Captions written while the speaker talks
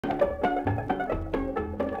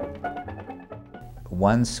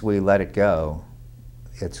Once we let it go,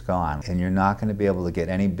 it's gone, and you're not going to be able to get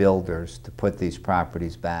any builders to put these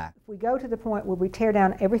properties back. If we go to the point where we tear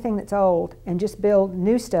down everything that's old and just build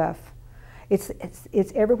new stuff, it's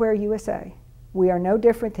everywhere USA. We are no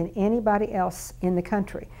different than anybody else in the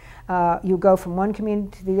country. You go from one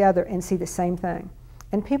community to the other and see the same thing.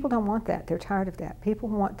 And people don't want that. They're tired of that. People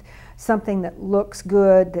want something that looks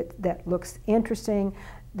good, that looks interesting,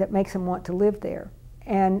 that makes them want to live there.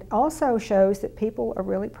 And also shows that people are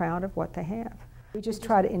really proud of what they have. We just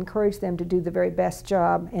try to encourage them to do the very best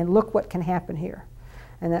job and look what can happen here.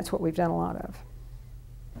 And that's what we've done a lot of.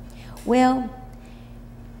 Well,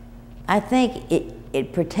 I think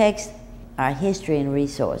it protects our history and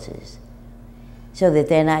resources so that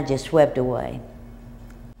they're not just swept away.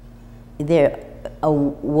 They're a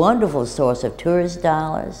wonderful source of tourist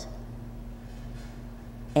dollars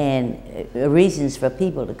and reasons for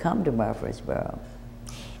people to come to Murfreesboro.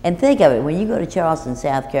 And think of it, when you go to Charleston,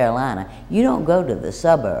 South Carolina, you don't go to the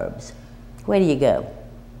suburbs. Where do you go?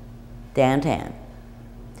 Downtown,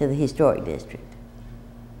 to the historic district.